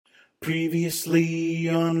Previously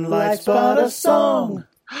on Life's But a Song.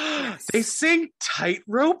 They sing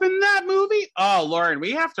Tightrope in that movie? Oh, Lauren,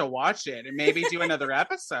 we have to watch it and maybe do another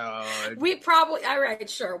episode. We probably, all right,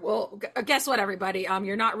 sure. Well, guess what, everybody?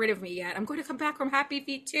 You're not rid of me yet. I'm going to come back from Happy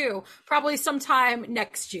Feet 2, probably sometime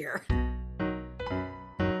next year.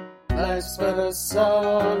 Life's but a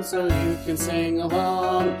song, so you can sing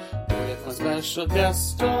along with a special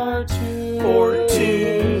guest or two.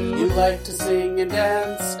 You like to sing and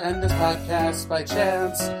dance, and this podcast by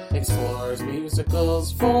chance explores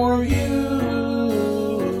musicals for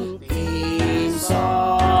you. Theme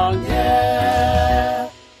song, yeah.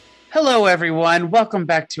 Hello, everyone. Welcome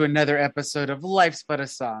back to another episode of Life's But a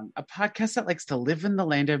Song, a podcast that likes to live in the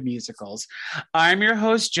land of musicals. I'm your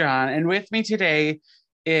host, John, and with me today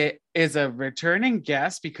it is a returning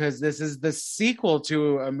guest because this is the sequel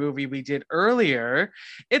to a movie we did earlier.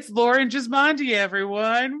 It's Lauren Gismondi,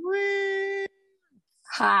 everyone. Whee!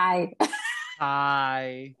 Hi.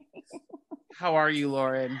 Hi. How are you,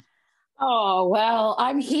 Lauren? Oh, well,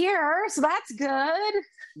 I'm here, so that's good.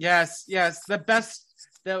 Yes.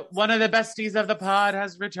 One of the besties of the pod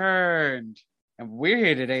has returned. And we're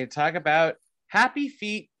here today to talk about Happy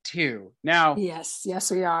Feet 2. Now, Yes,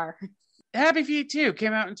 we are. Happy Feet 2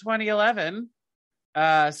 came out in 2011.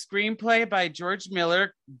 Screenplay by George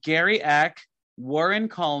Miller, Gary Eck, Warren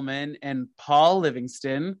Coleman, and Paul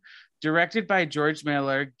Livingston. Directed by George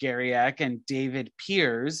Miller, Gary Eck, and David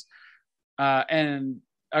Pears. I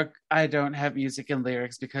don't have music and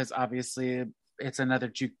lyrics because obviously it's another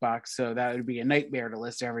jukebox, so that would be a nightmare to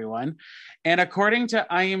list everyone. And according to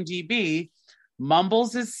IMDb,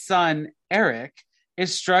 Mumbles' son, Eric,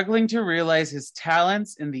 is struggling to realize his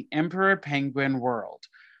talents in the Emperor Penguin world.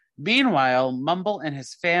 Meanwhile, Mumble and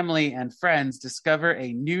his family and friends discover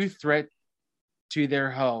a new threat to their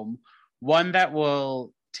home, one that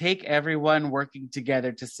will take everyone working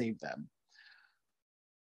together to save them.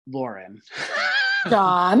 Lauren.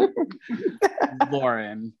 John.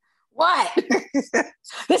 Lauren. What?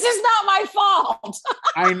 This is not my fault.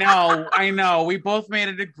 I know. We both made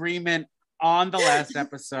an agreement on the last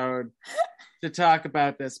episode to talk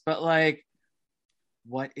about this, but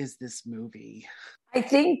what is this movie? I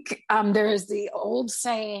think there's the old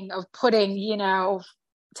saying of putting,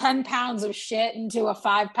 10 pounds of shit into a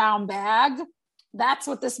 5-pound bag. That's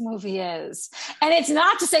what this movie is. And it's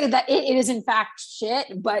not to say that it is in fact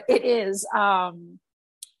shit, but it is, how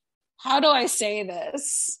do I say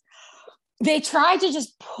this? They tried to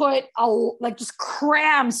just put just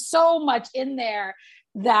cram so much in there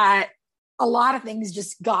that a lot of things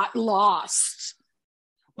just got lost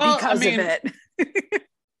because of it.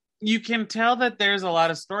 You can tell that there's a lot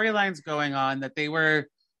of storylines going on, that they were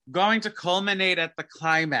going to culminate at the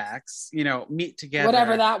climax, meet together.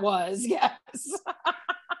 Whatever that was, yes.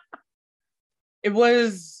 It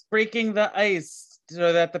was breaking the ice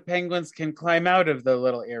so that the penguins can climb out of the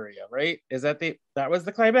little area, right? That was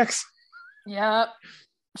the climax? Yep.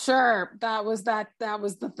 Sure. That was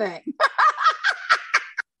the thing.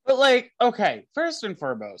 But okay, first and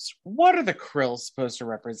foremost, what are the Krills supposed to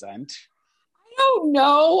represent? I don't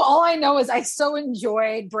know. All I know is I so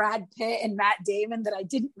enjoyed Brad Pitt and Matt Damon that I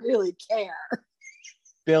didn't really care.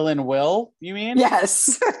 Bill and Will, you mean?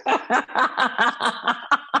 Yes. I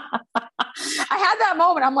had that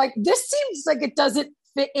moment. I'm like, this seems like it doesn't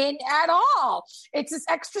fit in at all. It's this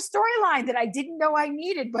extra storyline that I didn't know I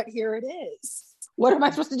needed, but here it is. What am I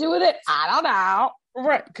supposed to do with it? I don't know.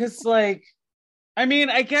 Right, because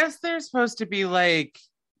I guess they're supposed to be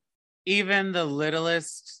even the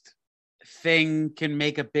littlest thing can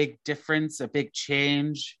make a big difference, a big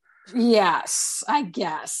change. Yes, I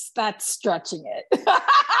guess that's stretching it.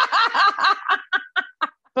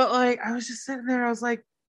 But I was just sitting there, I was like,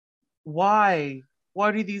 why?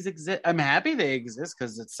 Why do these exist? I'm happy they exist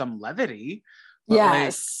because it's some levity. But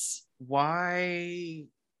yes. Why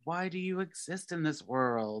do you exist in this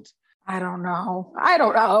world? I don't know. I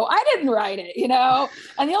didn't write it, And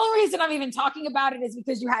the only reason I'm even talking about it is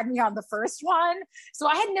because you had me on the first one. So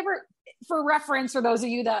I had never, for reference, for those of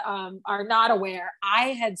you that are not aware,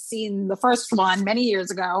 I had seen the first one many years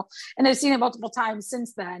ago, and I've seen it multiple times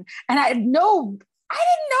since then. And I didn't know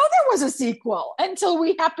there was a sequel until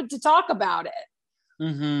we happened to talk about it.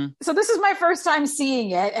 Mm-hmm. So this is my first time seeing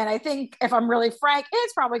it, and I think, if I'm really frank,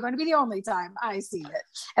 it's probably going to be the only time I see it.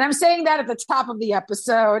 And I'm saying that at the top of the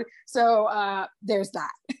episode, so there's that.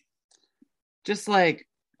 Just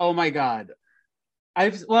oh my God.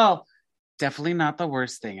 Definitely not the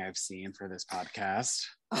worst thing I've seen for this podcast.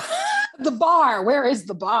 The bar. Where is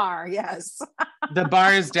the bar? Yes. The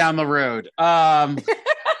bar is down the road.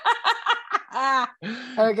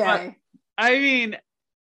 Okay. But,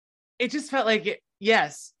 it just felt like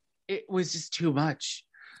yes, it was just too much.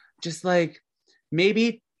 Just like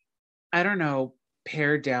maybe, I don't know,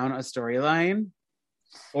 pare down a storyline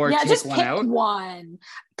or take just one pick out. one.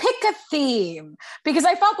 Pick a theme, because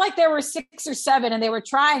I felt like there were 6 or 7 and they were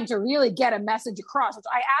trying to really get a message across, which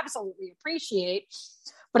I absolutely appreciate.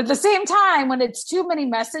 But at the same time, when it's too many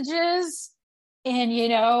messages in,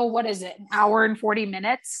 what is it, an hour and 40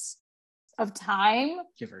 minutes of time?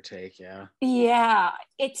 Give or take, yeah. Yeah,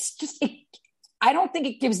 it's just, I don't think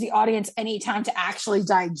it gives the audience any time to actually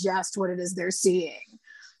digest what it is they're seeing.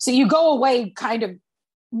 So you go away kind of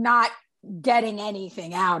not getting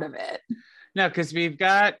anything out of it. No, because we've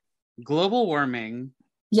got global warming.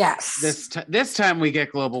 Yes. This time we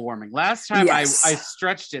get global warming. Last time Yes. I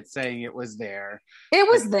stretched it saying it was there. It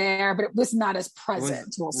was there, but it was not as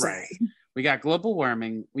present, we'll say. We got global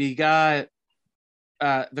warming. We got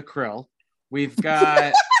the krill. We've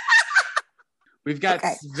got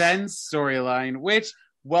Okay. Sven's storyline, which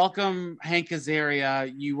welcome Hank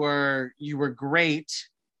Azaria. You were great.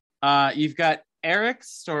 You've got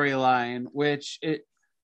Eric's storyline, which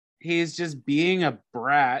he's just being a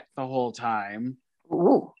brat the whole time.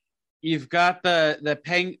 Ooh. You've got the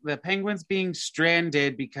penguins being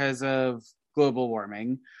stranded because of global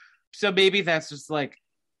warming. So maybe that's just like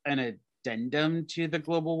an addendum to the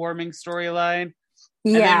global warming storyline.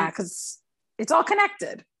 Yeah, because it's all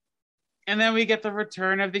connected. And then we get the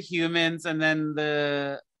return of the humans, and then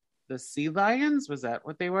the sea lions. Was that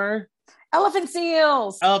what they were? Elephant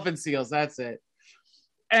seals. Elephant seals. That's it.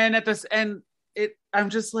 And at this end, I'm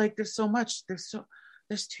just like, there's so much. There's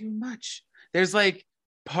too much. There's like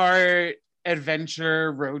part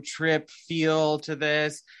adventure road trip feel to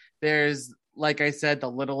this. There's, like I said, the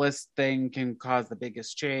littlest thing can cause the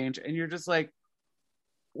biggest change, and you're just like,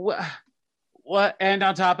 what? And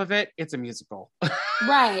on top of it, it's a musical.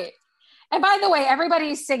 Right. And by the way,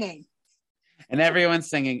 everybody's singing. And everyone's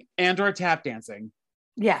singing and/or tap dancing.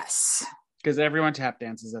 Yes. Because everyone tap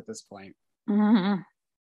dances at this point. Mm-hmm.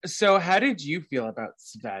 So how did you feel about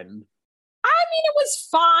Sven? I mean, it was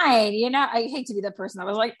fine. I hate to be the person that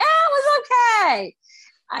was like, it was okay.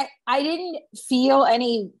 I didn't feel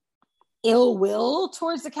any ill will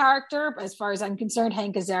towards the character. As far as I'm concerned,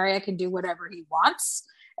 Hank Azaria can do whatever he wants.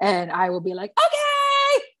 And I will be like,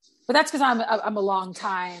 okay. But that's because I'm a long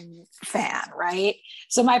time fan, right?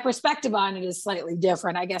 So my perspective on it is slightly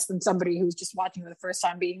different, I guess, than somebody who's just watching for the first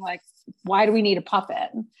time being like, why do we need a puppet?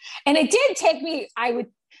 And it did take me,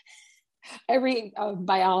 every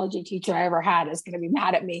biology teacher I ever had is going to be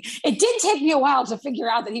mad at me. It did take me a while to figure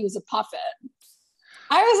out that he was a puppet.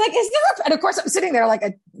 I was like, is there and of course I'm sitting there like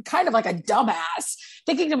a kind of like a dumbass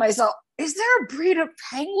thinking to myself, is there a breed of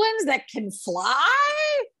penguins that can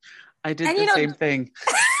fly? I did the same thing.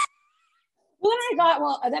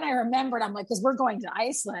 Then I remembered, I'm like, because we're going to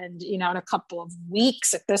Iceland, in a couple of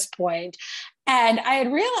weeks at this point. And I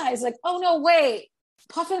had realized like, oh no, wait,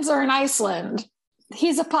 puffins are in Iceland.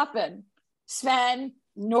 He's a puffin. Sven,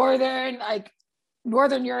 Northern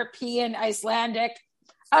European, Icelandic.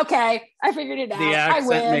 Okay, I figured it out. The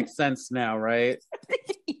accent makes sense now, right?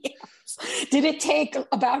 Yes. Did it take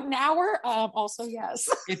about an hour? Also, yes.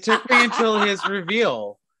 It took me until his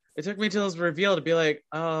reveal. To be like,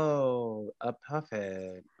 oh, a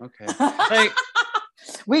puffin. Okay. Like,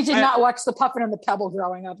 we did not watch The Puffin and the Pebble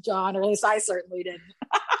growing up, John, or at least I certainly didn't.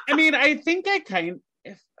 I mean, I think I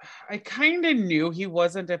kind of knew he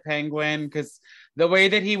wasn't a penguin because the way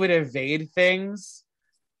that he would evade things,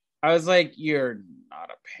 I was like, you're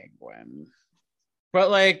not a penguin.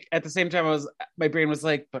 But like at the same time, my brain was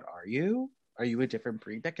like, but are you? Are you a different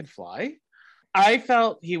breed that can fly? I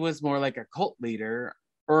felt he was more like a cult leader,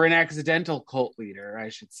 or an accidental cult leader, I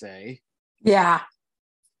should say. Yeah.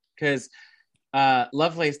 Because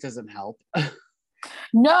Lovelace doesn't help.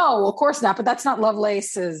 No, of course not. But that's not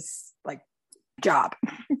Lovelace's like job.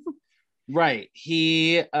 Right.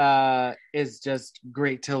 He is just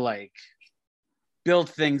great to like build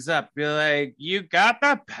things up. Be like, you got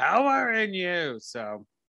the power in you. So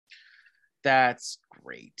that's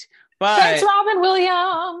great. But thanks, Robin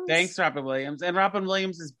Williams. And Robin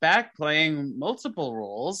Williams is back playing multiple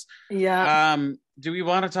roles. Yeah. Do we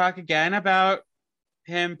want to talk again about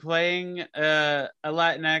him playing a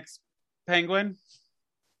Latinx penguin?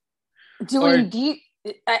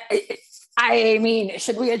 I mean,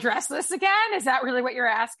 should we address this again? Is that really what you're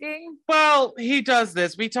asking? Well, he does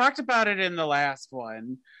this. We talked about it in the last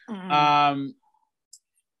one. Mm-hmm.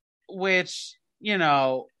 Which,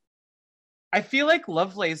 I feel like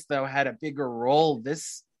Lovelace, though, had a bigger role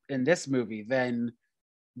in this movie than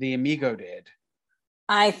the Amigo did.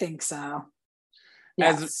 I think so.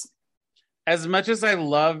 Yes. As much as I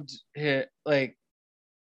loved it, like,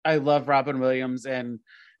 I love Robin Williams, and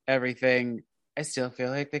everything. I still feel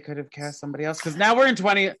like they could have cast somebody else because now we're in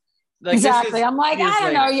 20. Like, exactly. I'm like, years I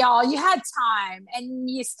don't later. know, y'all. You had time, and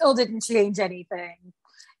you still didn't change anything.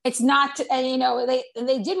 It's not, and you know, they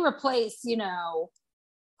did replace, you know,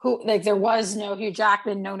 who, like, there was no Hugh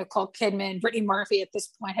Jackman, no Nicole Kidman. Brittany Murphy at this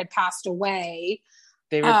point had passed away.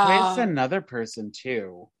 They replaced another person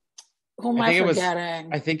too. Who am I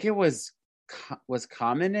forgetting? I think it was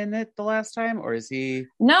Common in it the last time, or is he?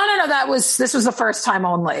 No. This was the first time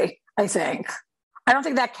only. I think. I don't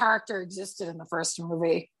think that character existed in the first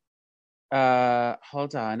movie.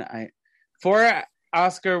 Hold on. For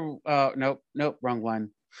Oscar. Nope, wrong one.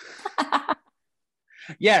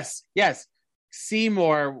 Yes.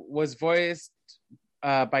 Seymour was voiced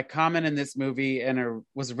by Common in this movie, and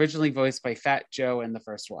was originally voiced by Fat Joe in the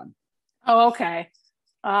first one. Oh, okay.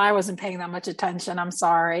 I wasn't paying that much attention. I'm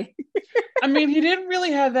sorry. I mean, he didn't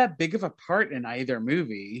really have that big of a part in either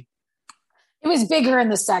movie. It was bigger in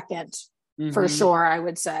the second, for sure, I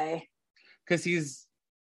would say. Because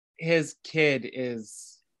his kid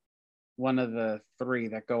is one of the three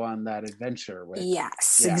that go on that adventure with.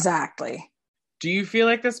 Yes, exactly. Do you feel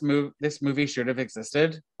like this movie should have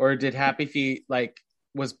existed, or did Happy Feet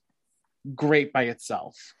was great by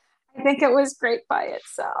itself? I think it was great by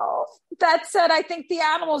itself. That said, I think the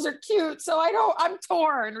animals are cute, so I'm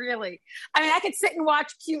torn, really. I mean, I could sit and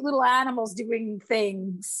watch cute little animals doing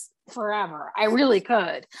things forever. I really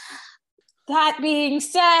could. That being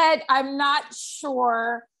said, I'm not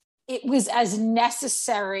sure it was as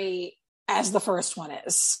necessary as the first one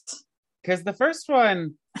is. Because the first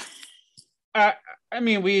one, I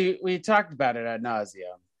mean, we talked about it ad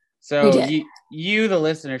nauseum. So you, the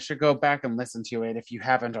listener, should go back and listen to it if you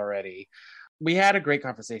haven't already. We had a great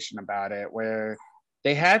conversation about it where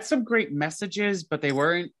they had some great messages, but they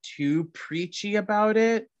weren't too preachy about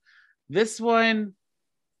it. This one,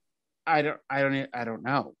 I don't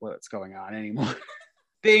know what's going on anymore.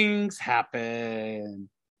 Things happen.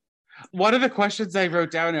 One of the questions I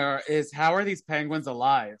wrote down is how are these penguins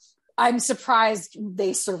alive? I'm surprised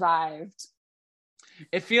they survived.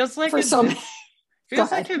 It feels like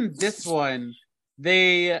in this one,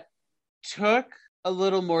 they took a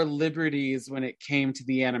little more liberties when it came to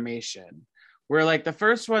the animation. Where like the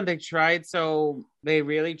first one, they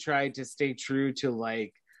really tried to stay true to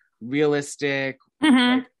like realistic,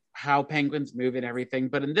 like how penguins move and everything.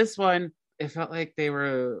 But in this one, it felt like they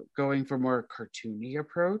were going for more cartoony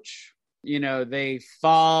approach. You know, they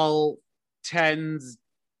fall tens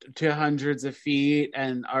to hundreds of feet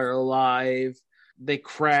and are alive. They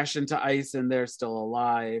crash into ice and they're still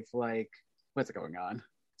alive. Like, what's going on?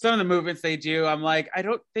 Some of the movements they do, I'm like, I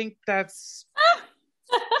don't think that's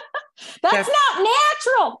not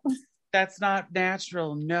natural. That's not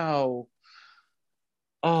natural. No.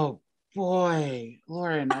 Oh boy,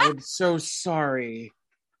 Lauren, I'm so sorry.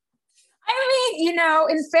 I mean, you know,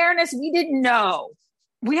 in fairness, we didn't know.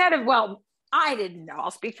 I didn't know.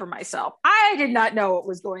 I'll speak for myself. I did not know what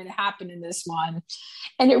was going to happen in this one.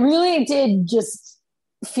 And it really did just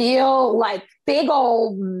feel like big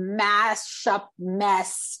old mash up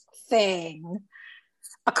mess thing.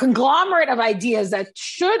 A conglomerate of ideas that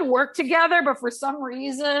should work together, but for some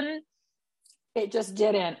reason, it just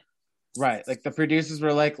didn't. Right. Like the producers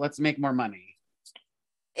were like, let's make more money.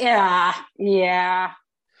 Yeah.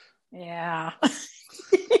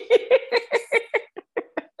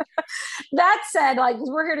 That said, like,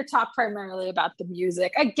 we're here to talk primarily about the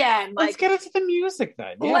music. Again, let's get into the music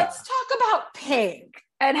then. Yeah. Let's talk about Pink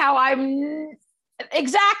and how I'm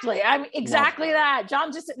exactly that.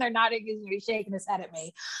 John's just sitting there nodding and shaking his head at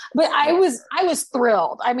me. But I was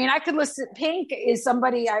thrilled. I mean, I could listen. Pink is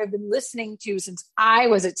somebody I've been listening to since I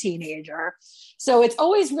was a teenager. So it's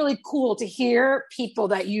always really cool to hear people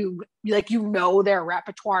that you know their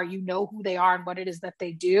repertoire, you know who they are and what it is that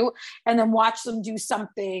they do, and then watch them do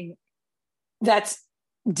something that's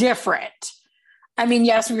different. I mean,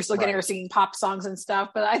 yes, we were still getting her singing pop songs and stuff,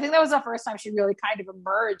 but I think that was the first time she really kind of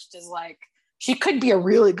emerged as like, she could be a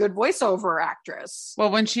really good voiceover actress.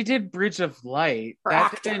 Well, when she did Bridge of Light,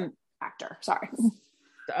 actor, sorry.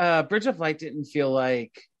 Bridge of Light didn't feel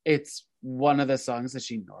like it's one of the songs that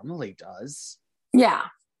she normally does. Yeah.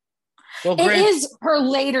 Well, it is her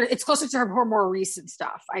later, it's closer to her more recent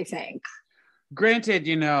stuff, I think. Granted,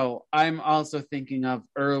 you know, I'm also thinking of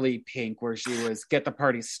early Pink where she was Get the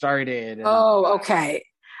Party Started. Oh, okay.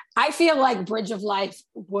 I feel like Bridge of Life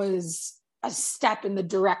was a step in the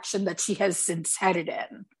direction that she has since headed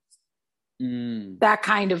in. That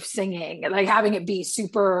kind of singing, like having it be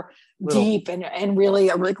super deep and really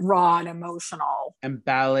like raw and emotional. And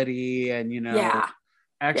ballady and, you know,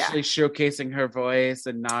 actually showcasing her voice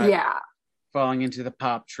and not falling into the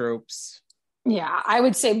pop tropes. Yeah, I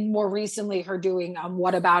would say more recently her doing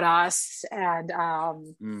What About Us and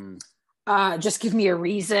Just Give Me a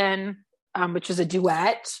Reason, which was a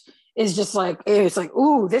duet, is just like, it's like,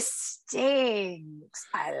 ooh, this stings.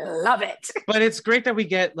 I love it. But it's great that we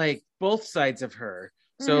get like both sides of her.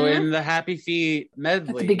 So in the Happy Feet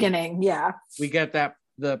medley at the beginning, yeah, we get that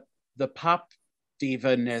the pop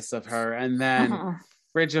diva-ness of her, and then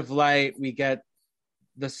Bridge of Light, we get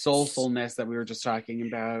the soulfulness that we were just talking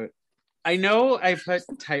about. I know I put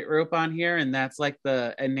Tightrope on here, and that's like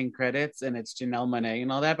the ending credits, and it's Janelle Monáe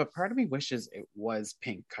and all that, but part of me wishes it was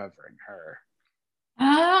Pink covering her.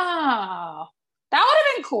 Oh, that would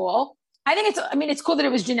have been cool. It's cool that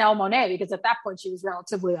it was Janelle Monáe, because at that point she was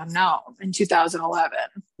relatively unknown in 2011.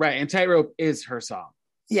 Right, and Tightrope is her song.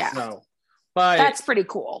 Yeah. So, but that's pretty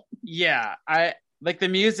cool. Yeah, I like the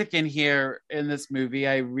music in here in this movie.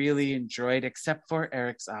 I really enjoyed, except for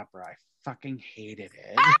Eric's opera. I fucking hated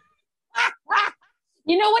it.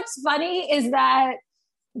 You know what's funny is that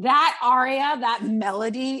aria, that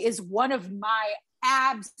melody, is one of my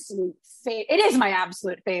absolute favorite. It is my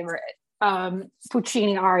absolute favorite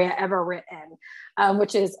Puccini aria ever written,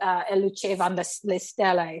 which is E lucevano le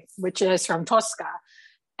stelle, which is from Tosca.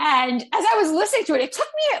 And as I was listening to it, it took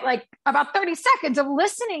me like about 30 seconds of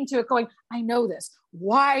listening to it going, I know this.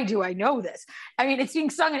 Why do I know this? I mean, it's being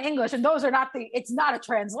sung in English, and it's not a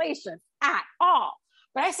translation at all.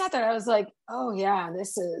 But I sat there and I was like, oh yeah,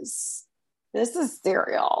 this is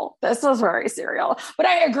serial. This was very serial. But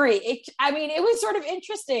I agree. It was sort of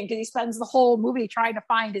interesting because he spends the whole movie trying to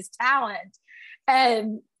find his talent.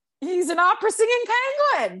 And he's an opera singing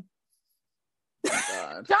penguin. Oh,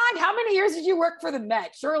 God. John, how many years did you work for the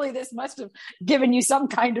Met? Surely this must have given you some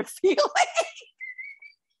kind of feeling.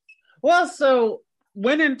 Well, so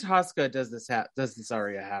when in Tosca does this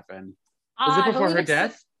aria happen? Is it before her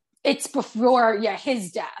death? It's before,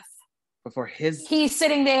 his death. Before his... He's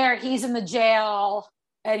sitting there, he's in the jail,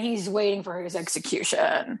 and he's waiting for his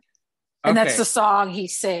execution. And that's the song he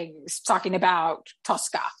sings, talking about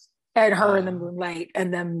Tosca and her in the moonlight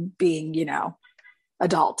and them being,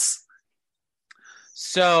 adults.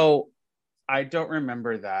 So I don't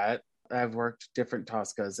remember that. I've worked different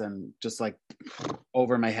Toscas and just like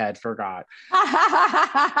over my head forgot.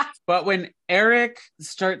 But when Eric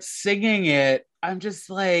starts singing it, I'm just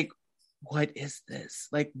like, what is this?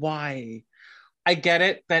 Like, why? I get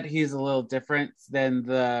it that he's a little different than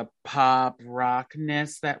the pop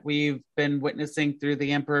rockness that we've been witnessing through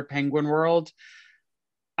the Emperor Penguin world.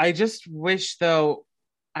 I just wish, though,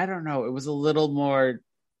 I don't know, it was a little more,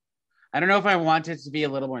 I don't know if I wanted it to be a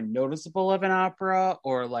little more noticeable of an opera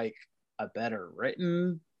or like a better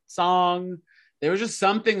written song. There was just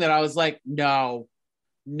something that I was like, no,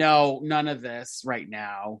 none of this right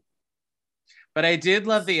now. But I did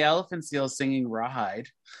love the Elephant Seals singing Rawhide.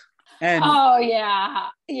 And oh, yeah.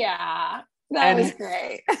 That was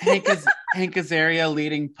great. Hank Azaria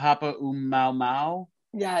leading Papa Mau Mau.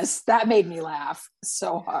 Yes, that made me laugh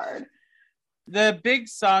so hard. The big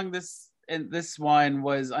song this one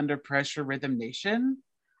was Under Pressure Rhythm Nation.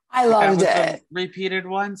 I loved it. Repeated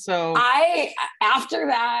one. So after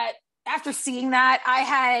seeing that, I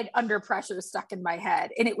had Under Pressure stuck in my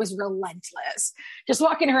head, and it was relentless. Just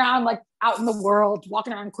walking around like out in the world,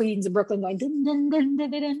 walking around Queens and Brooklyn going dun dun dun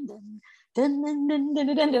dun dun dun dun dun dun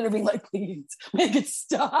dun dun dun, being like, please make it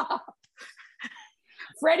stop.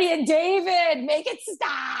 Freddie and David, make it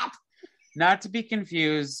stop. Not to be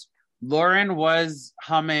confused, Lauren was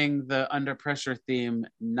humming the Under Pressure theme,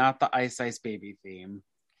 not the Ice Ice Baby theme.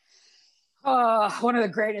 Oh, one of the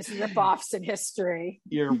greatest ripoffs in history.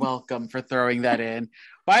 You're welcome for throwing that in.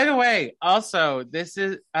 By the way, also, this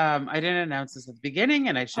is, I didn't announce this at the beginning,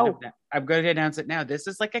 and I should have. I'm going to announce it now. This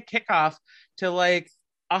is like a kickoff to like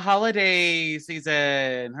a holiday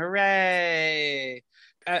season. Hooray!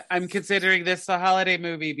 I'm considering this a holiday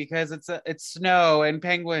movie because it's snow and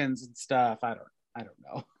penguins and stuff. I don't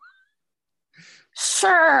know.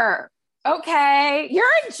 Sure. Okay, you're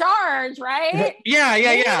in charge, right? Yeah.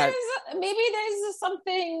 Maybe there's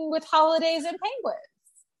something with holidays and penguins.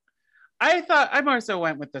 I thought I more so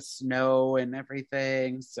went with the snow and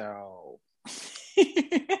everything, so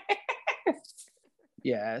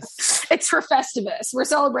yes. It's for Festivus. We're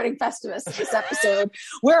celebrating Festivus this episode,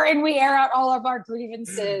 wherein we air out all of our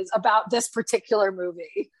grievances about this particular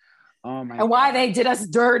movie. Oh my! And why they did us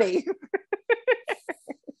dirty.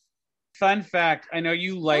 Fun fact, I know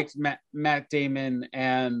you liked Matt Damon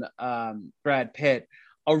and Brad Pitt.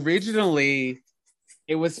 Originally,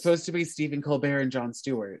 it was supposed to be Stephen Colbert and Jon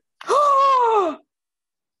Stewart.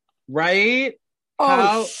 Right?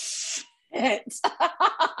 Shit.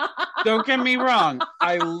 Don't get me wrong.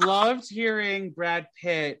 I loved hearing Brad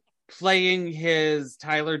Pitt playing his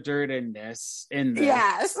Tyler Durden-ness in this.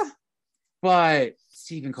 Yes. But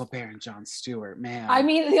Stephen Colbert and Jon Stewart, man. I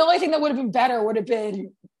mean, the only thing that would have been better would have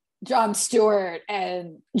been Jon Stewart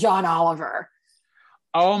and John Oliver.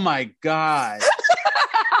 Oh my God.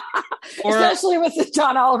 Especially with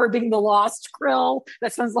John Oliver being the lost Krill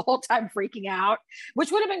that spends the whole time freaking out,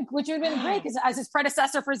 which would have been great as his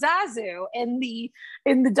predecessor for Zazu in the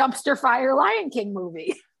dumpster fire Lion King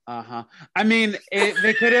movie. I mean,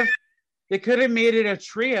 they could have made it a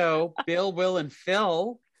trio: Bill, Will, and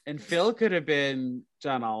Phil, and Phil could have been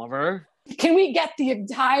John Oliver. Can we get the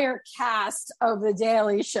entire cast of The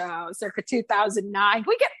Daily Show circa 2009? Can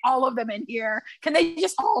we get all of them in here? Can they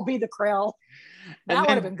just all be the Krill? That would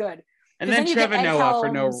have been good. And then Trevor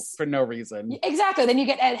Noah for no reason. Exactly. Then you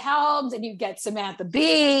get Ed Helms and you get Samantha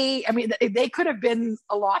Bee. I mean, they could have been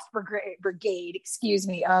a lost brigade,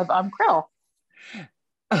 of Krill.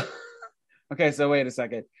 Okay, so wait a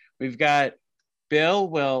second. We've got Bill,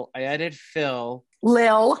 Will. I added Phil.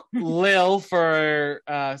 Lil for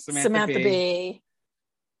Samantha Bee.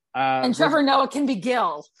 And Trevor Noah can be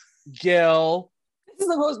Gil. This is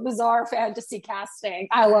the most bizarre fantasy casting.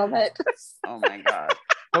 I love it. Oh my God.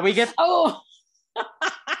 But we get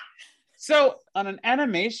So on an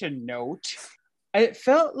animation note, it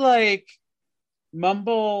felt like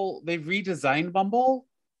Mumble, they redesigned Mumble,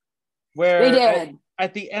 where they did.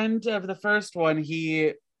 At the end of the first one,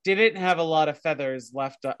 he didn't have a lot of feathers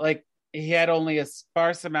left. Like, he had only a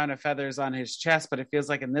sparse amount of feathers on his chest, but it feels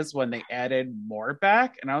like in this one they added more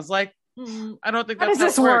back, and I was like, I don't think that's how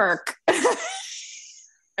does this work.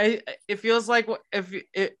 It feels like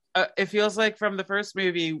it feels like from the first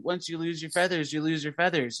movie, once you lose your feathers, you lose your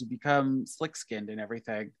feathers. You become slick-skinned and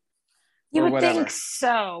everything. You would think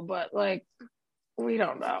so, but like, we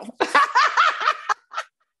don't know.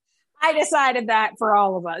 I decided that for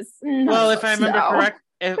all of us. Well, if I remember correct,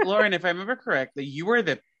 Lauren, if I remember correctly, you were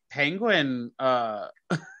the penguin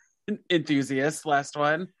enthusiast last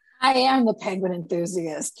one. I am the penguin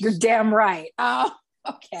enthusiast. You're damn right.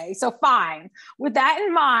 Okay, so fine. With that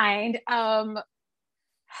in mind,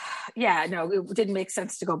 yeah, no, it didn't make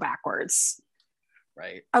sense to go backwards.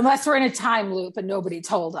 Right. Unless we're in a time loop and nobody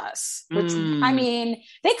told us. Which, I mean,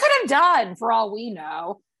 they could have done for all we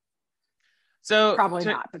know. So probably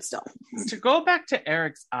not, but still. To go back to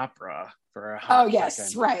Eric's opera for a hot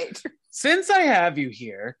second. Right. Since I have you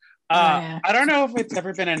here, I don't know if it's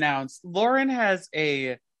ever been announced. Lauren has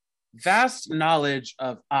a vast knowledge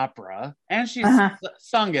of opera, and she's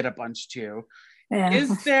sung it a bunch too. Yeah.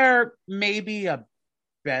 Is there maybe a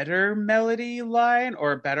better melody line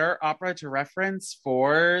or a better opera to reference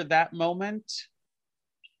for that moment?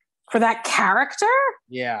 For that character?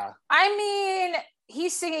 Yeah. I mean,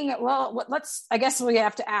 he's singing it. Well, I guess we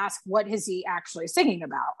have to ask, what is he actually singing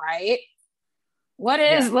about, right? What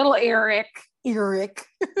is little Eric singing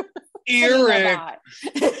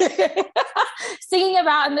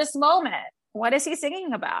about in this moment? What is he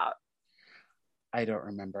singing about? I don't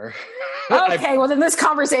remember. Okay, well then this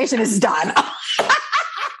conversation is done.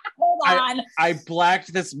 Hold on. I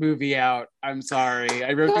blacked this movie out. I'm sorry.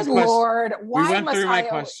 I wrote Good this question. Lord, why we went must through my I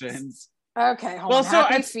questions. Okay, hold on.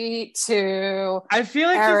 Happy Feet to I feel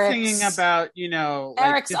like Eric's, he's singing about, like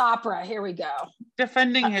Eric's opera. Here we go.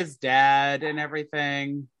 Defending his dad and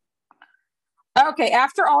everything. Okay,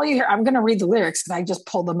 after all you hear, I'm going to read the lyrics because I just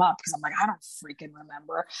pulled them up because I'm like, I don't freaking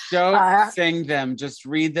remember. Don't sing them. Just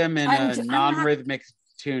read them in a non-rhythmic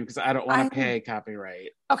tune because I don't want to pay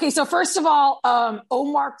copyright. Okay, so first of all,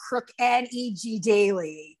 Omar Crook and E.G.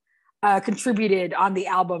 Daily contributed on the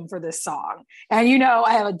album for this song. And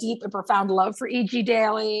I have a deep and profound love for E.G.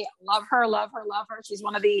 Daily. Love her. She's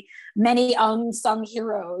one of the many unsung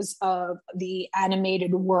heroes of the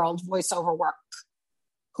animated world voiceover work.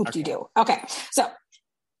 Hoop-de-doo. Okay, so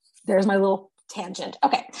there's my little tangent.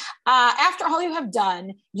 Okay, after all you have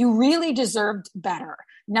done, you really deserved better.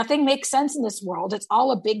 Nothing makes sense in this world. It's all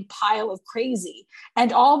a big pile of crazy.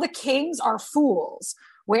 And all the kings are fools.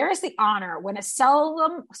 Where is the honor when a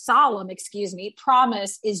solemn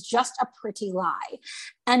promise is just a pretty lie?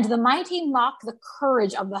 And the mighty mock the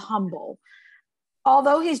courage of the humble.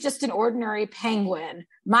 Although he's just an ordinary penguin,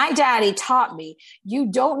 my daddy taught me,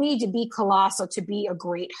 you don't need to be colossal to be a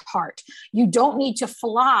great heart. You don't need to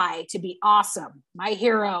fly to be awesome. My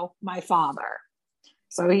hero, my father.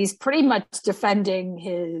 So he's pretty much defending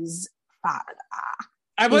his father.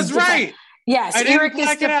 I was right. Yes, I Eric didn't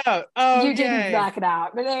black it out. Oh, you didn't black it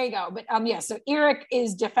out, but there you go. But so Eric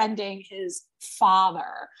is defending his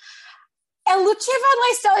father. And Lucia von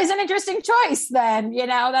Leistelli is an interesting choice then,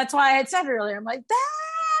 that's why I had said earlier, I'm like,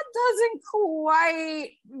 that doesn't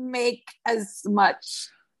quite make as much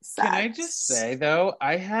Can I just say though,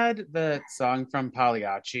 I had the song from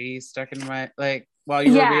Pagliacci stuck in my while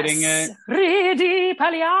you were reading it. Ridi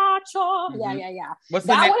Pagliaccio. Mhm. Yeah. What's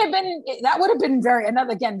That would have been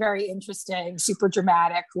very interesting, super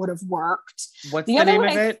dramatic, would have worked. What's the name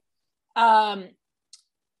of it?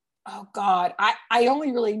 Oh God, I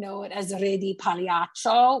only really know it as Ridi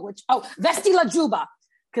Pagliaccio, Vesti la Giubba,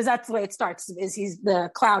 because that's the way it starts. Is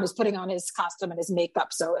the clown is putting on his costume and his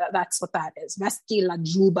makeup, so that's what that is. Vesti la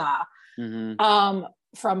Giubba,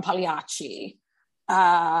 from Pagliacci.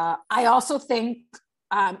 I also think,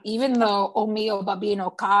 even though O mio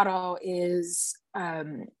babbino caro is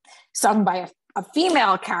sung by a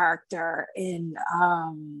female character in,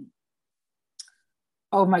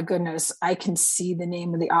 oh my goodness, I can see the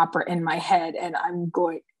name of the opera in my head, and I'm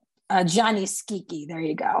going, Gianni Schicchi. There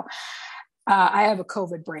you go. I have a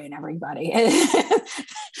COVID brain, everybody.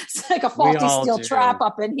 It's like a faulty steel trap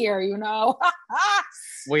up in here, you know.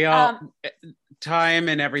 We all, time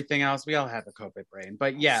and everything else, we all have a COVID brain,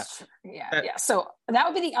 but yeah. So that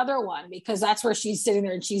would be the other one, because that's where she's sitting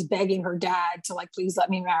there and she's begging her dad to please let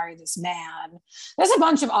me marry this man. There's a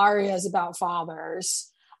bunch of arias about fathers.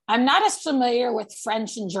 I'm not as familiar with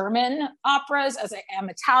French and German operas as I am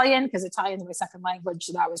Italian, because Italian is my second language.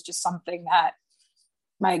 So that was just something that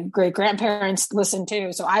my great grandparents listened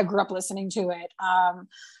to. So I grew up listening to it.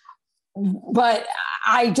 But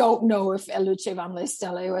I don't know if Luce van le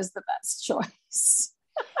Stelle was the best choice.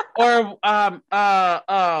 Or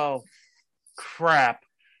oh crap.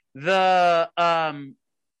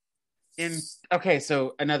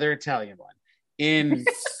 So another Italian one. In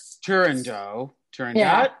Turandot.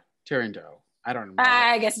 I don't know.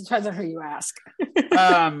 I guess it depends on who you ask.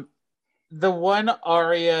 The one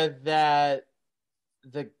aria that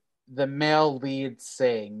the male lead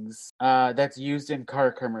sings, that's used in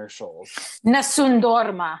car commercials. Nessun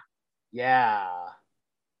dorma. Yeah.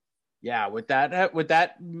 Would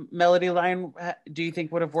that melody line, do you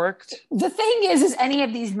think would have worked? The thing is any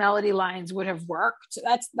of these melody lines would have worked.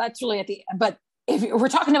 That's really at the end. But if we're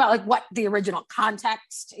talking about what the original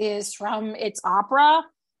context is from its opera,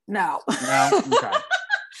 no. Okay.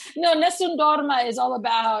 No, Nessun dorma is all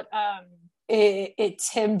about it's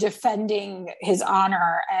him defending his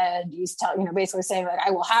honor, and he's basically saying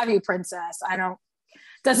I will have you, princess.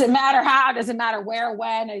 Doesn't matter how, doesn't matter where,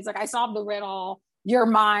 when. And he's I solved the riddle. You're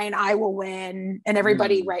mine. I will win. And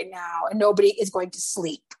everybody right now, and nobody is going to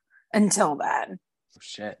sleep until then.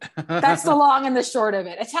 Shit. That's the long and the short of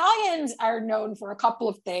it. Italians are known for a couple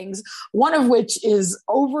of things, one of which is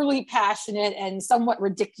overly passionate and somewhat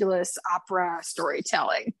ridiculous opera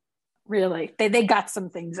storytelling. Really, they got some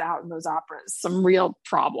things out in those operas, some real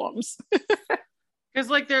problems. Because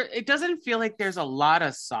it doesn't feel like there's a lot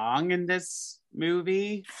of song in this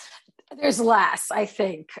movie. There's less, I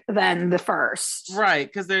think, than the first. Right,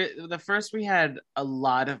 because the first we had a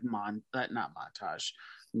lot of not montage,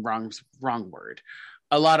 wrong word,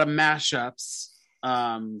 a lot of mashups.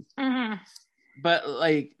 But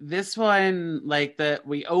this one,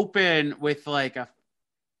 we open with a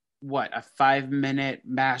 5-minute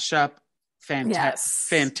mashup. Yes.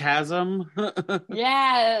 Phantasm.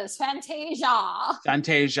 Yes,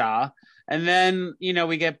 Fantasia. And then,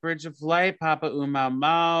 we get Bridge of Light, Papa Mau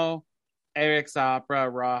Mau, Eric's Opera,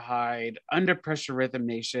 Rawhide, Under Pressure, Rhythm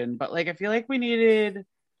Nation. But I feel like we needed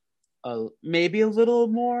maybe a little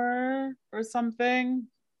more or something.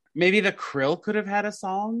 Maybe the Krill could have had a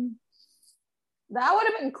song. That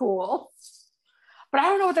would have been cool. But I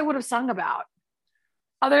don't know what they would have sung about.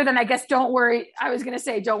 Other than, I guess, don't worry. I was going to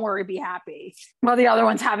say, don't worry, be happy. Well, the other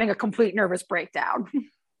one's having a complete nervous breakdown.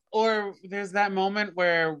 Or there's that moment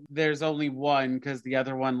where there's only one because the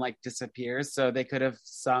other one disappears. So they could have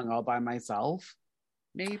sung All by Myself,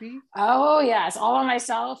 maybe. Oh, yes. All by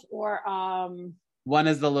Myself, or One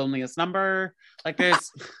is the Loneliest Number.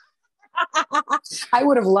 There's... I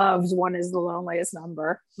would have loved One is the Loneliest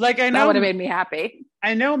Number. I know that would have made me happy.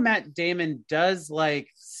 I know Matt Damon does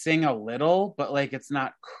sing a little, but it's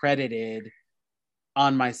not credited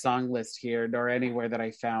on my song list here nor anywhere that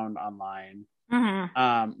I found online.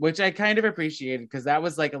 Which I kind of appreciated, because that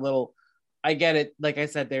was a little, I get it. Like I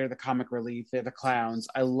said, they're the comic relief, they're the clowns.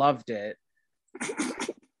 I loved it.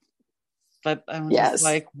 But I'm just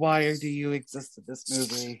why do you exist in this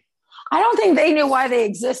movie? I don't think they knew why they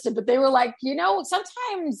existed, but they were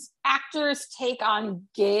sometimes actors take on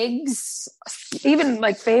gigs, even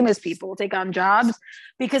famous people take on jobs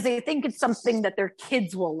because they think it's something that their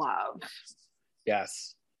kids will love.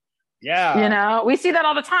 Yes. Yeah. We see that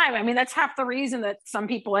all the time. I mean, that's half the reason that some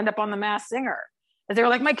people end up on The Masked Singer. They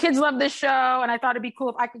were my kids love this show, and I thought it'd be cool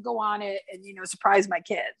if I could go on it and, surprise my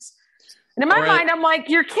kids. And in my mind, I'm like,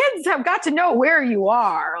 your kids have got to know where you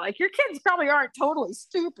are. Like, your kids probably aren't totally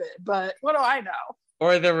stupid, but what do I know?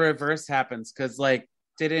 Or the reverse happens because, like,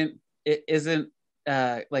 isn't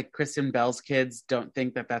like Kristen Bell's kids don't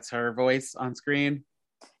think that that's her voice on screen?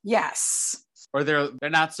 Yes. Or they're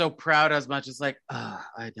not so proud as much as like,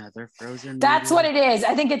 another Frozen. That's movie. what it is.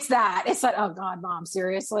 I think it's that. It's like, oh God, Mom,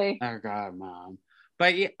 seriously? Oh God, Mom.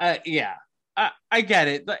 But yeah. I get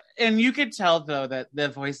it. And you could tell, though, that the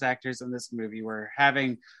voice actors in this movie were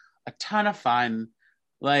having a ton of fun.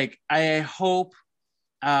 Like, I hope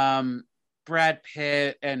Brad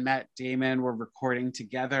Pitt and Matt Damon were recording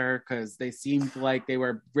together because they seemed like they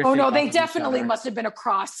were riffing. Oh, no, they definitely must have been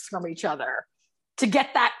across from each other. To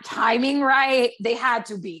get that timing right, they had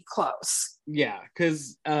to be close. Yeah,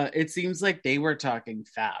 because it seems like they were talking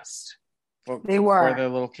fast. They were. For their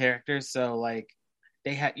little characters. So, like,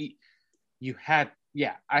 they had... You had,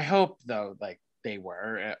 yeah. I hope though, like they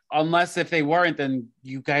were. Unless if they weren't, then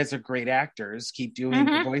you guys are great actors. Keep doing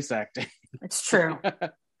the voice acting. It's true.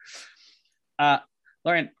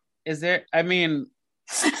 Lauren, is there? I mean,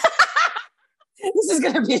 this is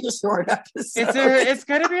going to be a short episode. It's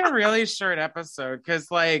going to be a really short episode because,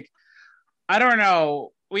 like, I don't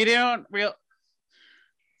know. We don't real.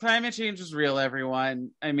 Climate change is real, everyone.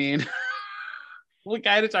 I mean, we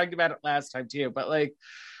kind of talked about it last time too, but like.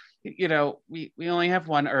 You know, we only have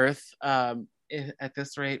one Earth. At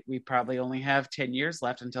this rate, we probably only have 10 years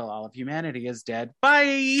left until all of humanity is dead.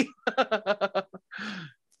 Bye!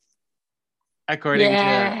 According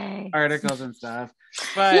to articles and stuff.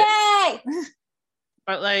 But, yay!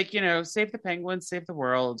 But, like, you know, save the penguins, save the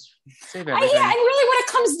world, save everything. Yeah, and really what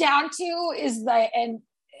it comes down to is and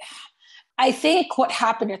I think what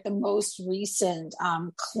happened at the most recent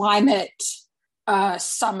climate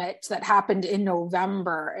summit that happened in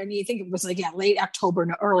November, and you think it was like late October,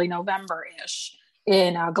 early November-ish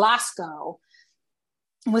in Glasgow,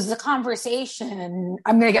 was the conversation.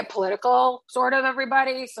 I'm going to get political, sort of,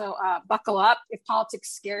 everybody. So buckle up if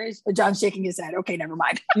politics scares. John's shaking his head. Okay, never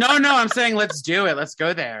mind. No, I'm saying let's do it. Let's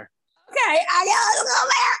go there. Okay, I gotta go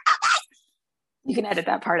there. Okay. You can edit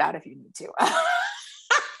that part out if you need to.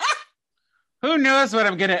 Who knows what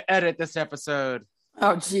I'm going to edit this episode?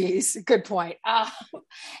 Oh, geez. Good point.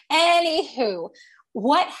 Anywho,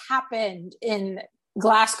 what happened in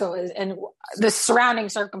Glasgow and the surrounding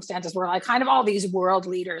circumstances were like kind of all these world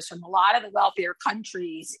leaders from a lot of the wealthier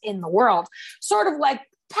countries in the world, sort of like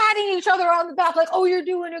patting each other on the back, like, oh, you're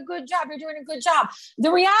doing a good job. You're doing a good job.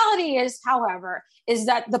 The reality is, however, is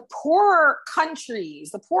that the poorer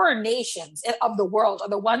countries, the poorer nations of the world are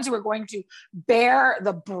the ones who are going to bear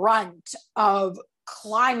the brunt of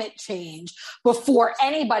climate change before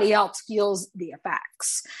anybody else feels the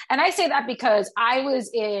effects. And I say that because I was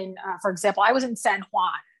in, for example, I was in San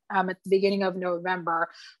Juan at the beginning of November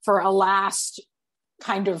for a last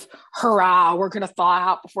kind of hurrah, we're going to thaw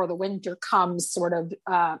out before the winter comes sort of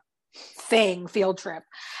field trip.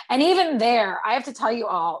 And even there, I have to tell you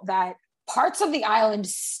all that parts of the island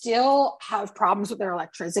still have problems with their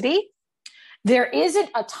electricity. There isn't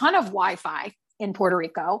a ton of Wi-Fi in Puerto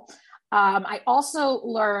Rico. I also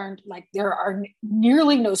learned like there are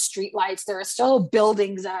nearly no streetlights. There are still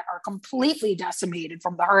buildings that are completely decimated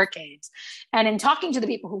from the hurricanes. And in talking to the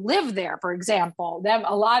people who live there, for example,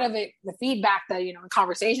 a lot of it, the feedback that, in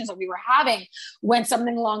conversations that we were having went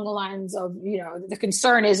something along the lines of, the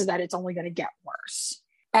concern is that it's only going to get worse.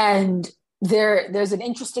 And there's an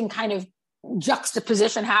interesting kind of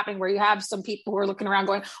juxtaposition happening where you have some people who are looking around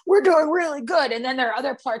going, we're doing really good. And then there are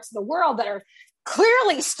other parts of the world that are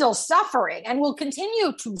clearly still suffering and will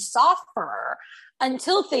continue to suffer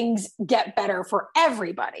until things get better for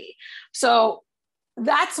everybody. So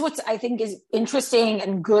that's what I think is interesting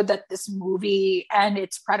and good that this movie and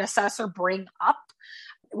its predecessor bring up,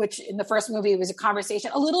 which in the first movie was a conversation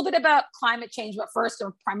a little bit about climate change, but first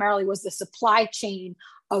and primarily was the supply chain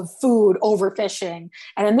of food, overfishing.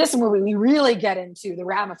 And in this movie, we really get into the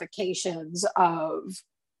ramifications of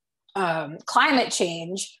climate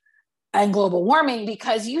change and global warming,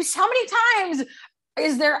 because how many times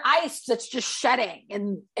is there ice that's just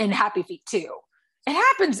shedding in Happy Feet 2? It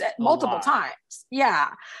happens multiple times. Yeah.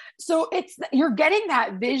 So you're getting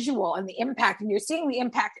that visual and the impact, and you're seeing the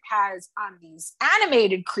impact it has on these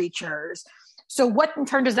animated creatures. So what in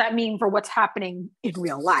turn does that mean for what's happening in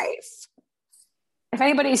real life? If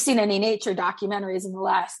anybody's seen any nature documentaries in the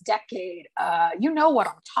last decade, you know what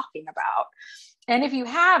I'm talking about. And if you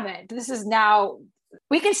haven't, this is now...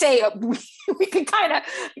 We can say we can kind of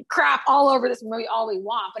crap all over this movie all we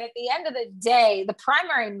want, but at the end of the day, the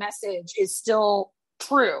primary message is still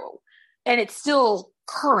true, and it's still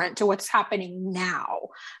current to what's happening now.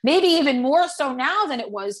 Maybe even more so now than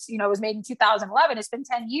it was, it was made in 2011. It's been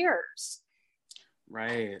 10 years.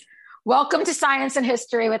 Right. Welcome to Science and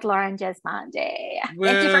History with Lauren Gismondi.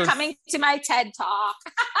 Thank you for coming to my TED Talk.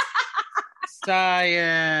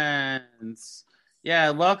 Science. Yeah,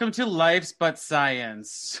 welcome to Life's But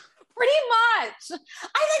Science. Pretty much.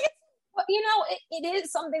 I think it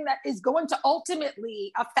is something that is going to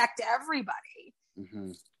ultimately affect everybody.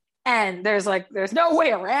 Mm-hmm. And there's no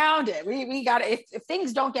way around it. We got to, if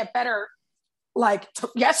things don't get better like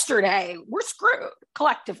yesterday, we're screwed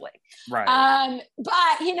collectively. Right.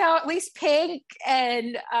 But at least Pink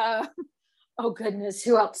and oh goodness,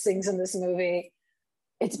 who else sings in this movie?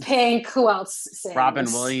 It's Pink. Who else sings? Robin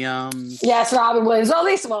Williams. Yes, Robin Williams. Well, at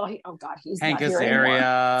least, he's Hank not here Azaria.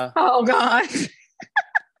 anymore. Oh God.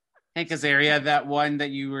 Hank Azaria, that one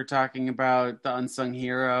that you were talking about, the unsung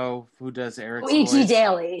hero who does Eric's E.G. voice.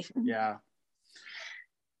 Daily. Yeah.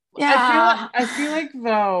 Yeah. I feel like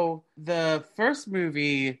though the first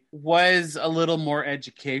movie was a little more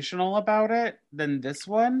educational about it than this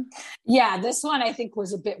one. Yeah, this one I think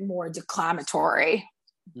was a bit more declamatory.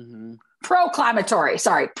 Mm-hmm. Proclamatory,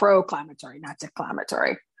 not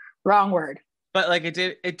declamatory. Wrong word. But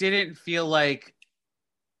it didn't feel like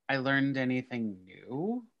I learned anything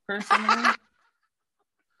new personally.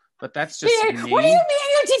 But that's just me. What do you mean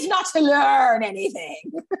you did not learn anything?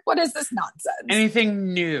 What is this nonsense?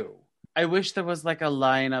 Anything new. I wish there was a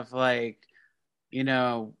line of we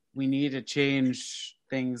need to change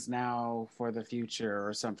things now for the future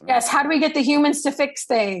or something. Yes, how do we get the humans to fix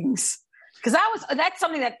things? Because that's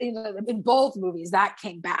something that in both movies that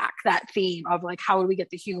came back, that theme of how do we get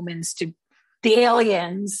the humans to the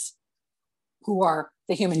aliens who are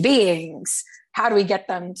the human beings, how do we get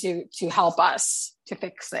them to help us to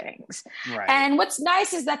fix things? Right. And what's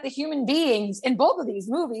nice is that the human beings in both of these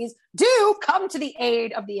movies do come to the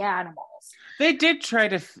aid of the animals. They did try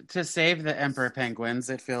to save the emperor penguins,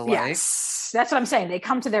 I feel like. Yes, that's what I'm saying. They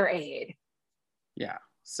come to their aid. Yeah.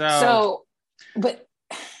 But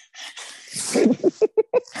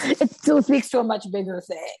it still speaks to a much bigger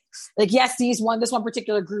thing. Yes, this one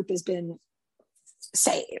particular group has been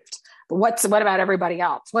saved. But what about everybody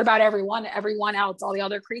else? What about everyone else, all the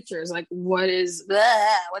other creatures? What's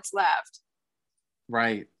left?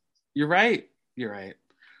 Right. You're right.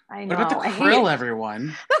 I know. What about the krill,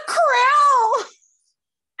 everyone? The krill!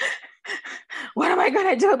 What am I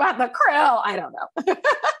going to do about the krill? I don't know.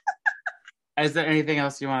 Is there anything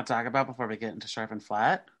else you want to talk about before we get into Sharp and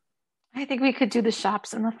Flat? I think we could do the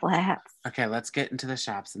shops and the flats. Okay, let's get into the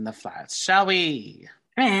shops and the flats, shall we?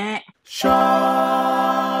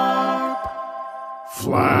 Sharp,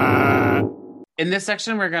 flat. In this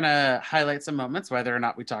section, we're going to highlight some moments, whether or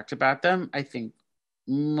not we talked about them. I think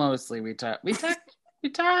mostly we talked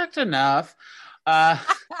enough.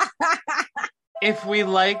 If we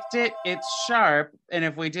liked it, it's sharp. And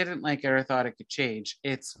if we didn't like it or thought it could change,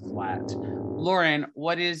 it's flat. Lauren,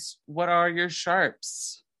 what are your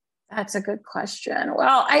sharps? That's a good question.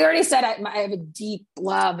 Well, I already said I have a deep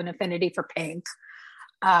love and affinity for Pink.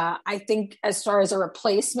 I think as far as a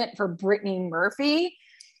replacement for Brittany Murphy,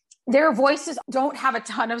 their voices don't have a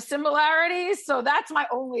ton of similarities. So that's my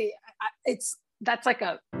only, that's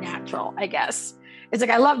a natural, I guess. It's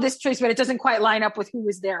I love this choice, but it doesn't quite line up with who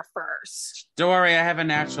was there first. Don't worry, I have a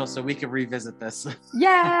natural, so we can revisit this.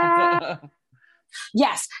 Yeah.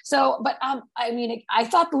 Yes. So, but I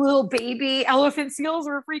thought the little baby elephant seals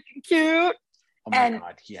were freaking cute. Oh my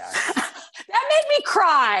God, yes. That made me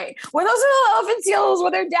cry. When those little elephant seals,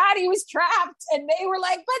 when their daddy was trapped and they were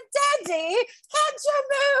like, but daddy, can't you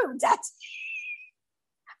move?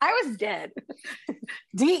 I was dead.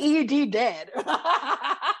 DED dead.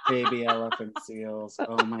 Baby elephant seals.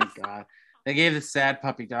 Oh my God. They gave the sad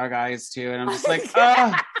puppy dog eyes too. And I'm just oh.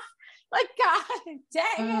 God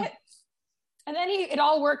dang it. And then it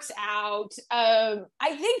all works out. I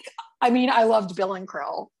loved Bill and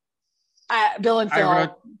Krill. Bill and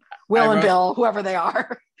Phil, Will and Bill, whoever they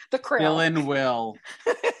are. The Krill. Bill and Will.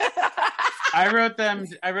 I wrote them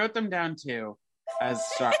down too as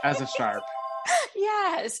a sharp.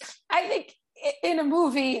 Yes. I think in a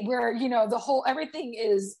movie where, everything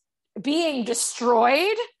is being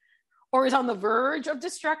destroyed or is on the verge of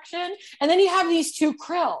destruction. And then you have these two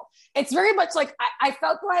Krill. It's very much I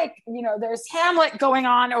felt there's Hamlet going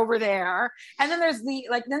on over there. And then there's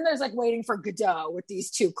Waiting for Godot with these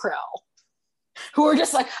two Krill who are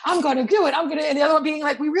just I'm going to do it. And the other one being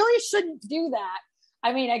we really shouldn't do that.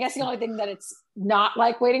 I guess the only thing that it's not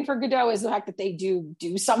Waiting for Godot is the fact that they do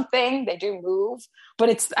something. They do move, but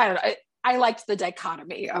it's, I don't know. I liked the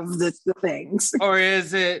dichotomy of the things. Or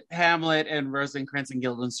is it Hamlet and Rosencrantz and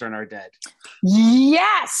Guildenstern are dead?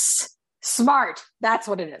 Yes, smart. That's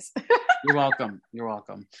what it is. You're welcome. You're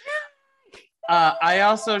welcome. I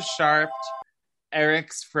also sharped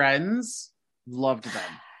Eric's friends. Loved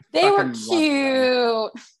them. They were Fucking loved them.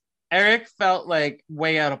 cute. Eric felt like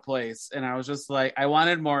way out of place, and I was just like, I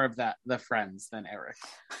wanted more of that, the friends, than Eric.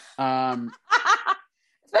 Especially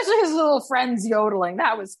his little friends yodeling.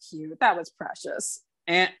 That was cute. That was precious.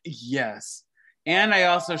 And yes, and I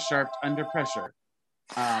also sharped Under Pressure.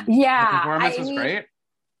 Yeah, the performance was great.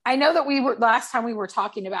 I know that last time we were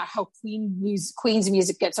talking about how Queen's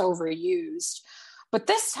music gets overused, but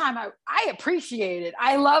this time I appreciate it.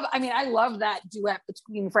 I love that duet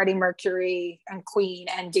between Freddie Mercury and Queen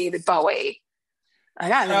and David Bowie. I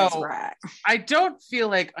got that's right. I don't feel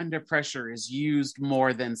like Under Pressure is used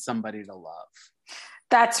more than Somebody to Love.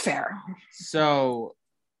 That's fair. So,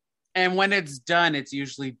 and when it's done, it's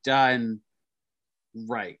usually done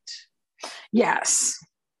right. Yes.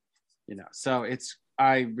 So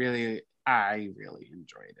I really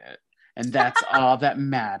enjoyed it. And that's all that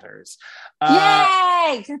matters.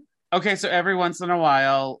 Yay! Okay, so every once in a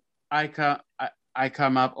while, I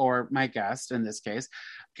come up, or my guest in this case,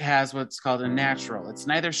 has what's called a natural. It's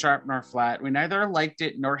neither sharp nor flat. We neither liked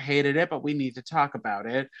it nor hated it, but we need to talk about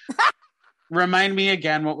it. Remind me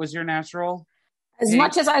again, what was your natural? As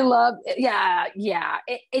much as I love,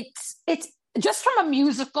 it's just from a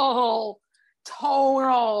musical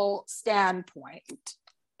tonal standpoint,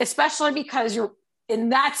 especially because you're in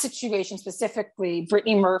that situation specifically.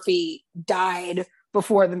 Brittany Murphy died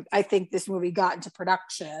before I think this movie got into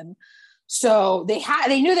production. So they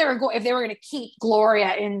knew if they were going to keep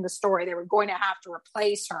Gloria in the story, they were going to have to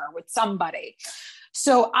replace her with somebody.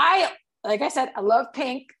 So like I said, I love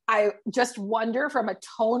Pink. I just wonder from a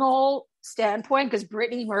tonal standpoint, because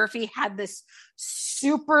Brittany Murphy had this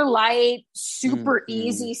super light, super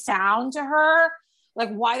easy sound to her,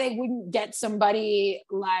 like why they wouldn't get somebody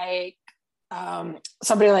like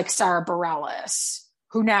Sarah Bareilles,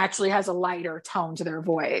 who naturally has a lighter tone to their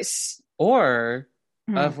voice. Or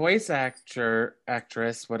a voice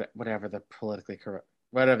actress, whatever the correct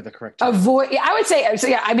term. I would say so.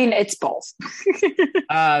 Yeah, I mean it's both.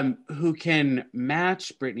 Who can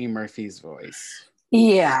match Brittany Murphy's voice?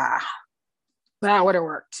 Yeah, that would have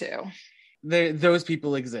worked too. Those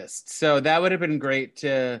people exist, so that would have been great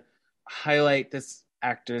to highlight this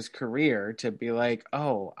actor's career, to be like,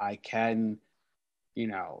 oh, I can,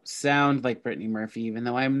 sound like Brittany Murphy even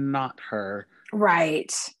though I'm not her.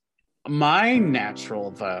 Right. My natural,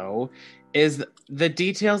 though, is the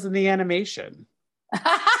details in the animation.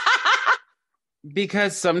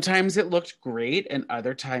 Because sometimes it looked great and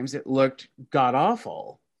other times it looked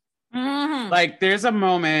god-awful. Mm-hmm. Like, there's a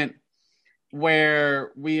moment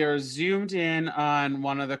where we are zoomed in on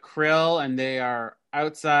one of the krill and they are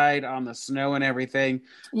outside on the snow and everything.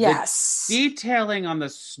 Yes. The detailing on the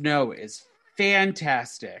snow is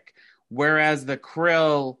fantastic, whereas the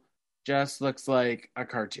krill just looks like a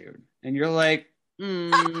cartoon. And you're like,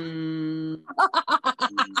 I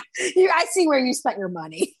see where you spent your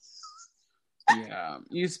money. Yeah,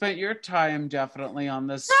 you spent your time definitely on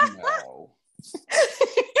the snow.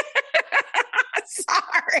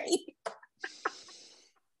 Sorry.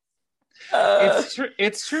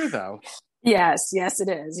 It's true though. Yes, it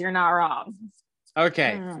is. You're not wrong.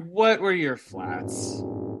 Okay, what were your flats?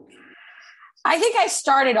 I think I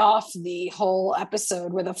started off the whole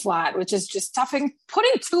episode with a flat, which is just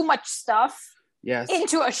putting too much stuff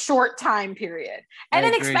into a short time period. And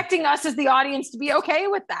then expecting us as the audience to be okay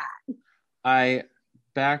with that. I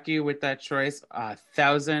back you with that choice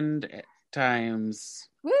 1,000 times.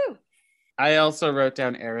 Woo! I also wrote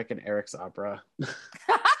down Eric and Eric's opera. Aww,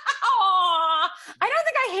 I don't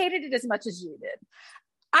think I hated it as much as you did.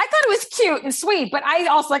 I thought it was cute and sweet, but I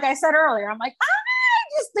also, like I said earlier, I'm like, I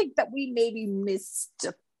just think that we maybe missed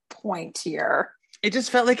a point here. It just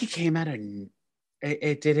felt like it came out of...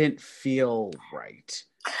 It didn't feel right.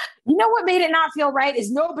 You know what made it not feel right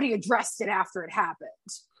is nobody addressed it after it happened.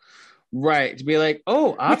 Right. To be like,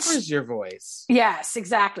 oh, opera's your voice. Yes,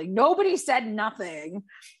 exactly. Nobody said nothing.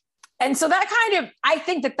 And so that kind of, I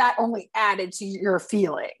think that only added to your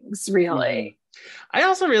feelings, really. I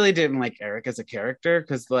also really didn't like Eric as a character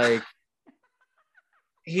because, like,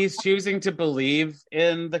 he's choosing to believe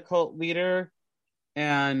in the cult leader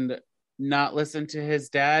and not listen to his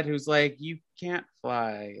dad, who's like, you can't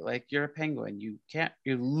fly. Like, you're a penguin. You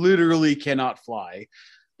literally cannot fly.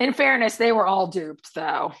 In fairness, they were all duped,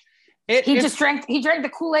 though. He drank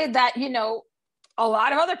the Kool-Aid that, a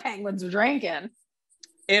lot of other penguins were drinking.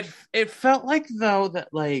 It felt like, though, that,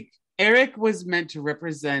 like, Eric was meant to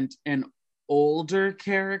represent an older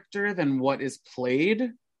character than what is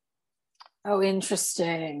played. Oh,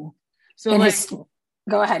 interesting. So like,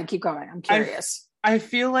 go ahead, keep going. I'm curious. I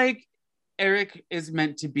feel like Eric is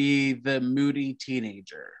meant to be the moody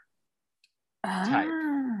teenager type.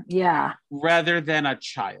 Yeah. Rather than a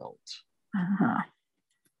child. Uh-huh.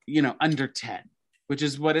 You know, under 10, which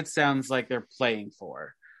is what it sounds like they're playing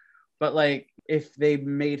for. But like, if they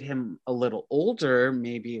made him a little older,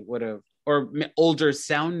 maybe it would have, or older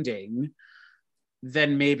sounding,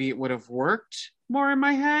 then maybe it would have worked more in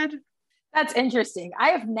my head. That's interesting. I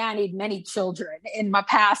have nannied many children in my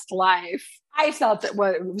past life. I felt that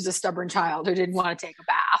it was a stubborn child who didn't want to take a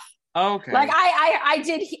bath. Okay. Like I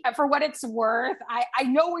did, for what it's worth, I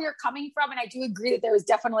know where you're coming from, and I do agree that there was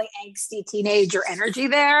definitely angsty teenager energy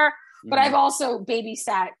there. But I've also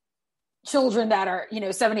babysat children that are,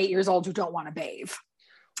 7, 8 years old who don't want to bathe.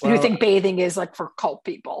 Who think bathing is like for cult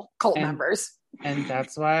members. And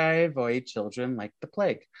that's why I avoid children like the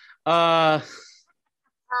plague.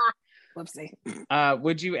 Whoopsie.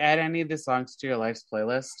 Would you add any of the songs to your life's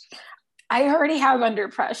playlist? I already have Under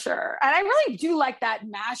Pressure. And I really do like that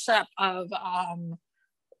mashup of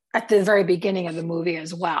at the very beginning of the movie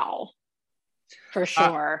as well. For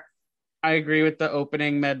sure. I agree with the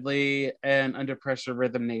opening medley and Under Pressure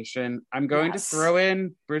Rhythm Nation. I'm going to throw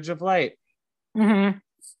in Bridge of Light. Mm-hmm.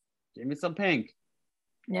 Give me some Pink.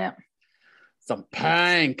 Yeah. Some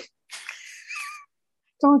Pink.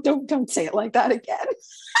 Don't say it like that again.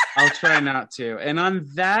 I'll try not to. And on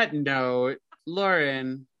that note,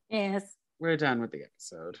 Lauren. Yes. We're done with the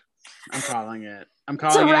episode. I'm calling it.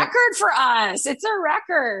 It's a record for us. It's a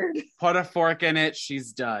record. Put a fork in it.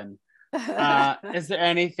 She's done. Is there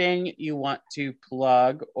anything you want to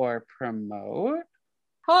plug or promote?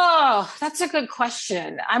 Oh, that's a good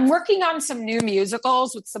question. I'm working on some new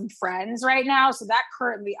musicals with some friends right now, so that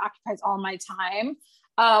currently occupies all my time.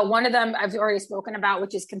 One of them I've already spoken about,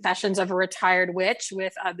 which is Confessions of a Retired Witch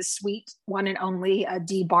with the sweet one and only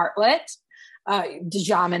Dee Bartlett.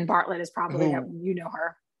 Djamin Bartlett is probably, you know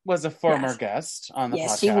her. Was a former guest on the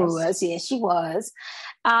podcast. Yes, she was.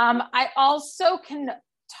 I also can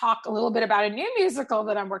talk a little bit about a new musical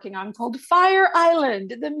that I'm working on called Fire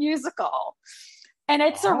Island, the musical. And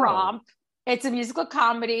it's a romp. It's a musical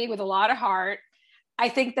comedy with a lot of heart. I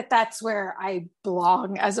think that that's where I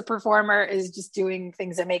belong as a performer, is just doing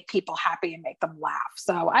things that make people happy and make them laugh.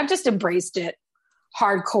 So I've just embraced it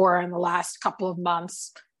hardcore in the last couple of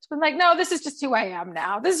months. It's been like, no, this is just who I am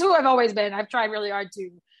now. This is who I've always been. I've tried really hard to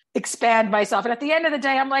expand myself. And at the end of the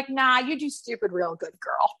day, I'm like, nah, you do stupid real good,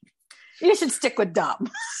 girl. You should stick with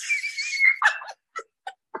dumb.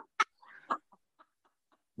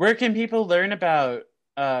 Where can people learn about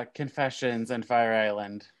Confessions and Fire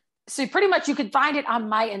Island? So pretty much you can find it on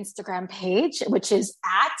my Instagram page, which is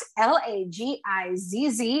at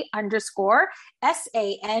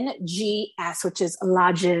LAGIZZ_SANGS, which is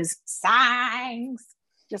Lodges Sangs.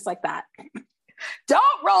 Just like that.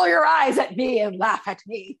 Don't roll your eyes at me and laugh at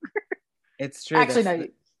me. It's true.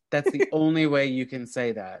 Actually, that's the only way you can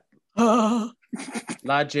say that.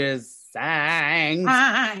 Lodges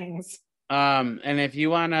Sangs. And if you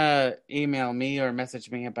want to email me or message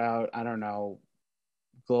me about, I don't know,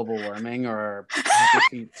 global warming or Happy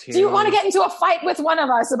Feet 2. Do you want to get into a fight with one of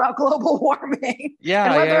us about global warming? Yeah.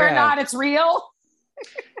 And whether or not it's real?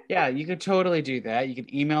 Yeah, you could totally do that. You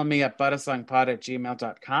can email me at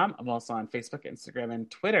buttasongpod@gmail.com. I'm also on Facebook, Instagram, and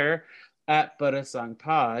Twitter at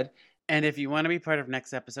buttasongpod. And if you want to be part of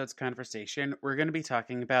next episode's conversation, we're going to be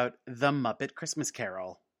talking about The Muppet Christmas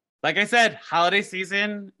Carol. Like I said, holiday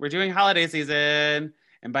season. We're doing holiday season.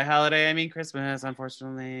 And by holiday, I mean Christmas,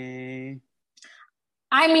 unfortunately.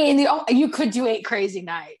 I mean, you could do 8 Crazy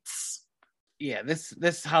Nights. Yeah,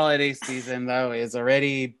 this holiday season, though, is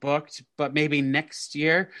already booked. But maybe next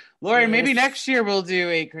year. Lauren, maybe next year we'll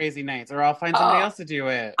do 8 Crazy Nights. Or I'll find somebody else to do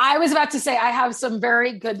it. I was about to say, I have some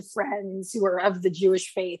very good friends who are of the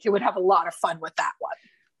Jewish faith who would have a lot of fun with that one.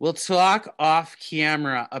 We'll talk off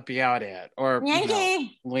camera about it, or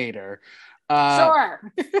later.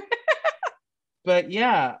 Sure. But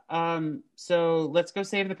yeah, so let's go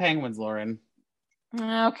save the penguins, Lauren.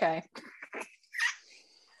 Okay.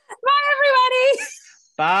 Bye, everybody.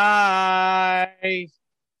 Bye.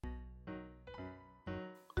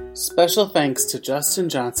 Special thanks to Justin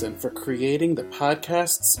Johnson for creating the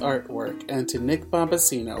podcast's artwork, and to Nick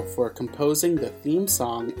Bombasino for composing the theme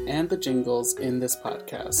song and the jingles in this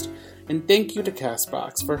podcast. And thank you to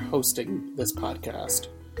CastBox for hosting this podcast.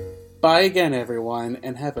 Bye again, everyone,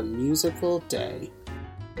 and have a musical day.